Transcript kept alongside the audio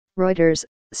Reuters,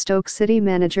 Stoke City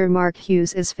manager Mark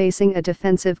Hughes is facing a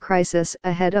defensive crisis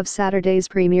ahead of Saturday's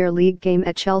Premier League game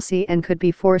at Chelsea and could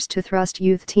be forced to thrust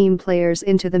youth team players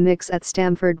into the mix at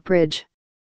Stamford Bridge.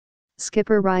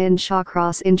 Skipper Ryan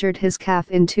Shawcross injured his calf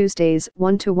in Tuesday's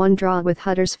 1-1 draw with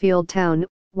Huddersfield Town,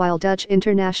 while Dutch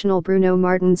international Bruno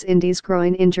Martins' Indies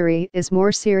groin injury is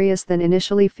more serious than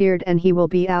initially feared and he will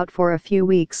be out for a few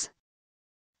weeks.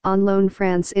 On loan,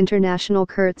 France international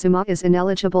Kurt Zouma is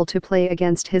ineligible to play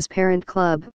against his parent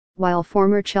club, while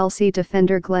former Chelsea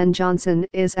defender Glenn Johnson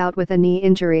is out with a knee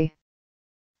injury.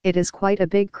 "It is quite a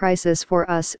big crisis for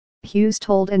us," Hughes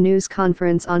told a news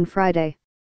conference on Friday.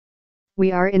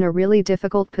 "We are in a really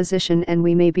difficult position and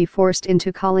we may be forced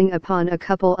into calling upon a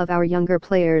couple of our younger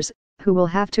players, who will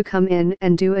have to come in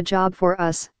and do a job for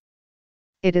us.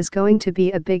 It is going to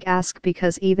be a big ask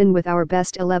because even with our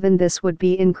best 11 this would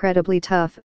be incredibly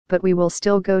tough, but we will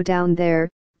still go down there,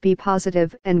 be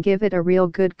positive and give it a real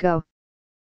good go."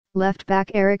 Left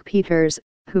back Eric Peters,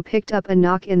 who picked up a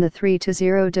knock in the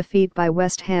 3-0 defeat by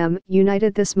West Ham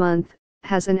United this month,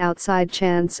 has an outside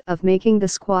chance of making the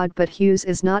squad, but Hughes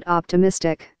is not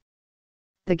optimistic.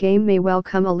 "The game may well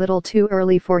come a little too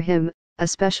early for him,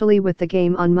 especially with the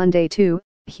game on Monday too,"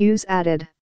 Hughes added.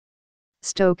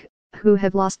 Stoke, who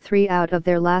have lost 3 out of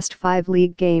their last 5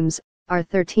 league games, are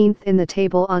 13th in the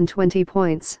table on 20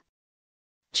 points.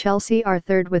 Chelsea are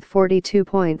 3rd with 42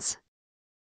 points.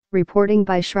 Reporting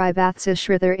by Srivathsa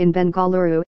Sridhar in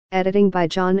Bengaluru, editing by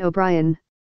John O'Brien.